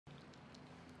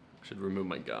Should remove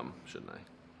my gum, shouldn't I?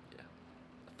 Yeah.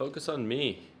 Focus on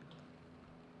me.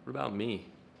 What about me?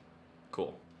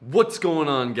 Cool. What's going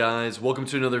on, guys? Welcome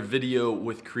to another video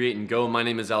with Create and Go. My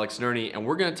name is Alex Nerney, and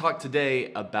we're gonna talk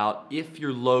today about if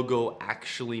your logo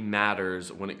actually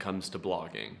matters when it comes to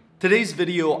blogging. Today's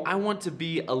video, I want to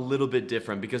be a little bit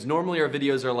different because normally our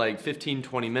videos are like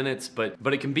 15-20 minutes, but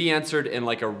it can be answered in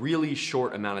like a really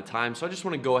short amount of time. So I just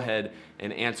want to go ahead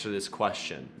and answer this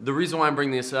question. The reason why I'm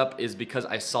bringing this up is because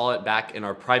I saw it back in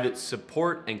our private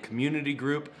support and community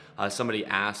group. Somebody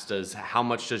asked us, how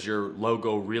much does your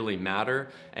logo really matter?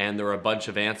 And there were a bunch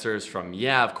of answers from,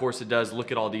 yeah, of course it does.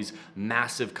 Look at all these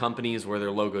massive companies where their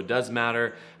logo does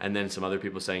matter. And then some other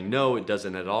people saying, no, it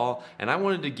doesn't at all. And I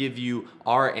wanted to give you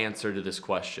our answer to this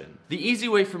question. The easy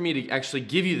way for me to actually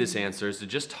give you this answer is to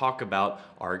just talk about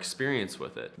our experience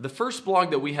with it. The first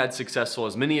blog that we had successful,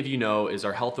 as many of you know, is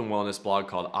our health and wellness blog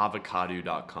called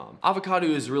Avocado.com. Avocado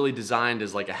is really designed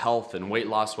as like a health and weight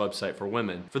loss website for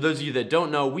women. For those of you that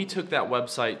don't know, we took that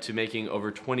website to making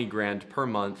over 20 grand per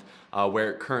month,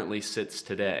 where it currently sits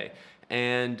today.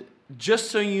 And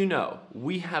just so you know,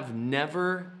 we have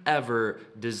never ever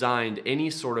designed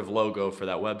any sort of logo for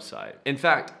that website. In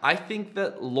fact, I think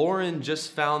that Lauren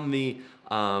just found the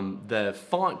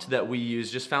font that we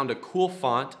use, just found a cool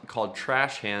font called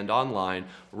Trash Hand online,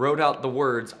 wrote out the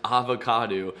words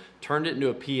avocado, turned it into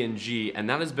a PNG, and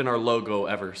that has been our logo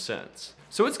ever since.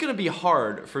 So it's gonna be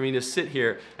hard for me to sit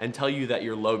here and tell you that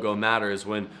your logo matters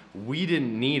when we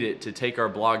didn't need it to take our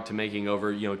blog to making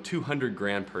over 200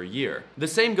 grand per year. The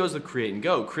same goes with Create and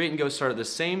Go. Create and Go started the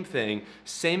same thing,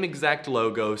 same exact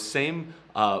logo, same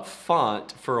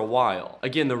font for a while.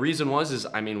 Again, the reason was,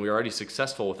 we're already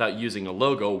successful without using a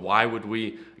logo. Why would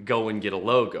we go and get a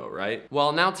logo, right?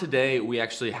 Well, now today we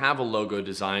actually have a logo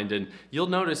designed, and you'll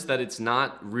notice that it's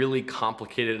not really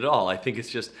complicated at all. I think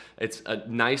it's a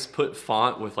nice put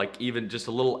font with like even just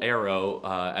a little arrow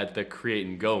at the Create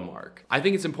and Go mark. I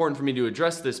think it's important for me to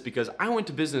address this because I went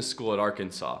to business school at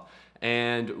Arkansas.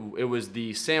 And it was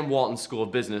the Sam Walton School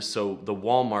of Business, so the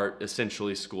Walmart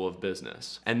essentially School of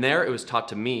Business. And there it was taught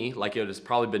to me, like it has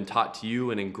probably been taught to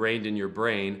you and ingrained in your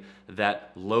brain,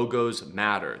 that logos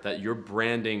matter, that your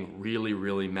branding really,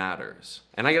 really matters.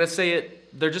 And I gotta say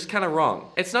it, they're just kind of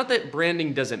wrong. It's not that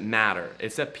branding doesn't matter,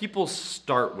 it's that people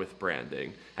start with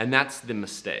branding, and that's the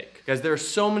mistake. Guys, there are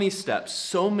so many steps,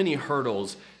 so many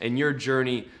hurdles in your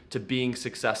journey to being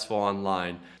successful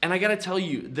online. And I gotta tell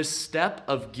you, the step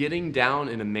of getting down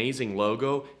an amazing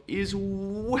logo is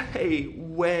way,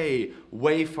 way,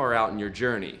 way far out in your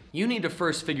journey. You need to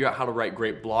first figure out how to write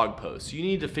great blog posts. You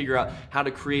need to figure out how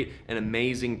to create an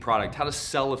amazing product, how to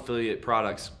sell affiliate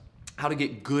products, how to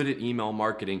get good at email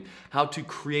marketing, how to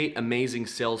create amazing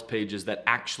sales pages that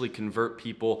actually convert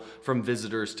people from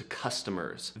visitors to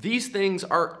customers. These things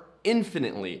are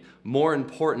infinitely more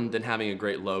important than having a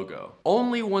great logo.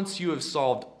 Only once you have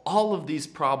solved all of these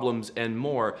problems and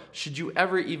more should you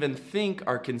ever even think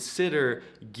or consider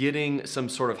getting some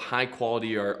sort of high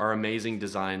quality or amazing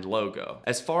designed logo.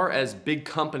 As far as big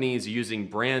companies using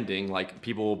branding, like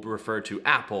people refer to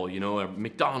Apple, or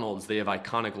McDonald's, they have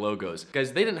iconic logos.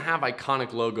 Guys, they didn't have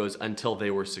iconic logos until they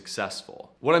were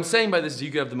successful. What I'm saying by this is you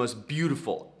could have the most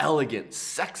beautiful, elegant,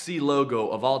 sexy logo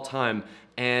of all time,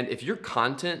 and if your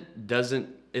content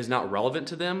is not relevant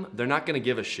to them, they're not gonna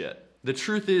give a shit. The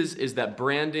truth is that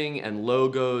branding and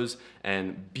logos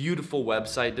and beautiful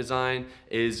website design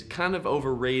is kind of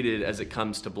overrated as it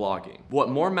comes to blogging. What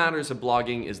more matters of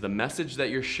blogging is the message that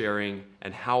you're sharing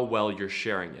and how well you're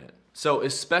sharing it. So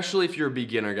especially if you're a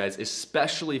beginner, guys,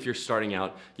 especially if you're starting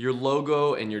out, your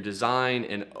logo and your design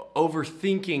and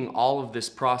overthinking all of this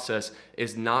process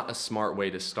is not a smart way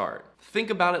to start. Think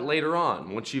about it later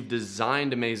on, once you've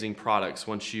designed amazing products,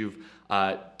 once you've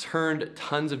turned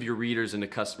tons of your readers into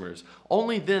customers.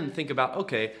 Only then think about,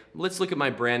 okay, let's look at my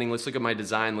branding, let's look at my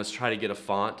design, let's try to get a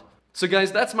font. So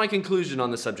guys, that's my conclusion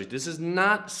on the subject. This is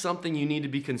not something you need to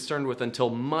be concerned with until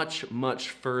much, much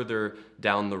further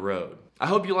down the road. I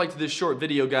hope you liked this short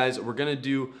video, guys. We're gonna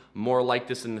do more like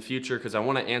this in the future because I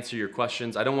wanna answer your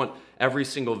questions. I don't want every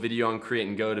single video on Create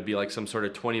and Go to be like some sort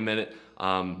of 20-minute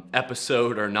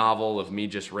episode or novel of me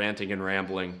just ranting and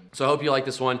rambling. So I hope you like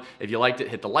this one. If you liked it,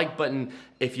 hit the like button.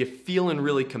 If you're feeling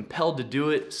really compelled to do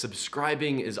it,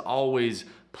 subscribing is always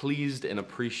pleased and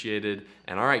appreciated.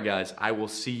 And all right, guys, I will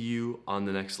see you on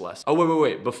the next lesson. Oh,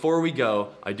 wait. Before we go,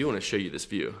 I do want to show you this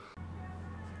view.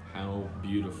 How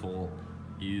beautiful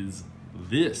is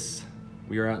this?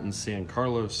 We are out in San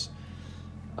Carlos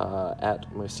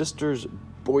at my sister's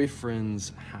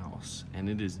boyfriend's house, and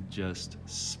it is just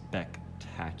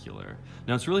spectacular.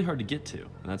 Now, it's really hard to get to,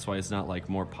 and that's why it's not like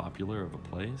more popular of a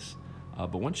place.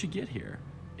 But once you get here,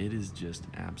 It is just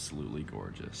absolutely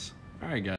gorgeous. All right, guys.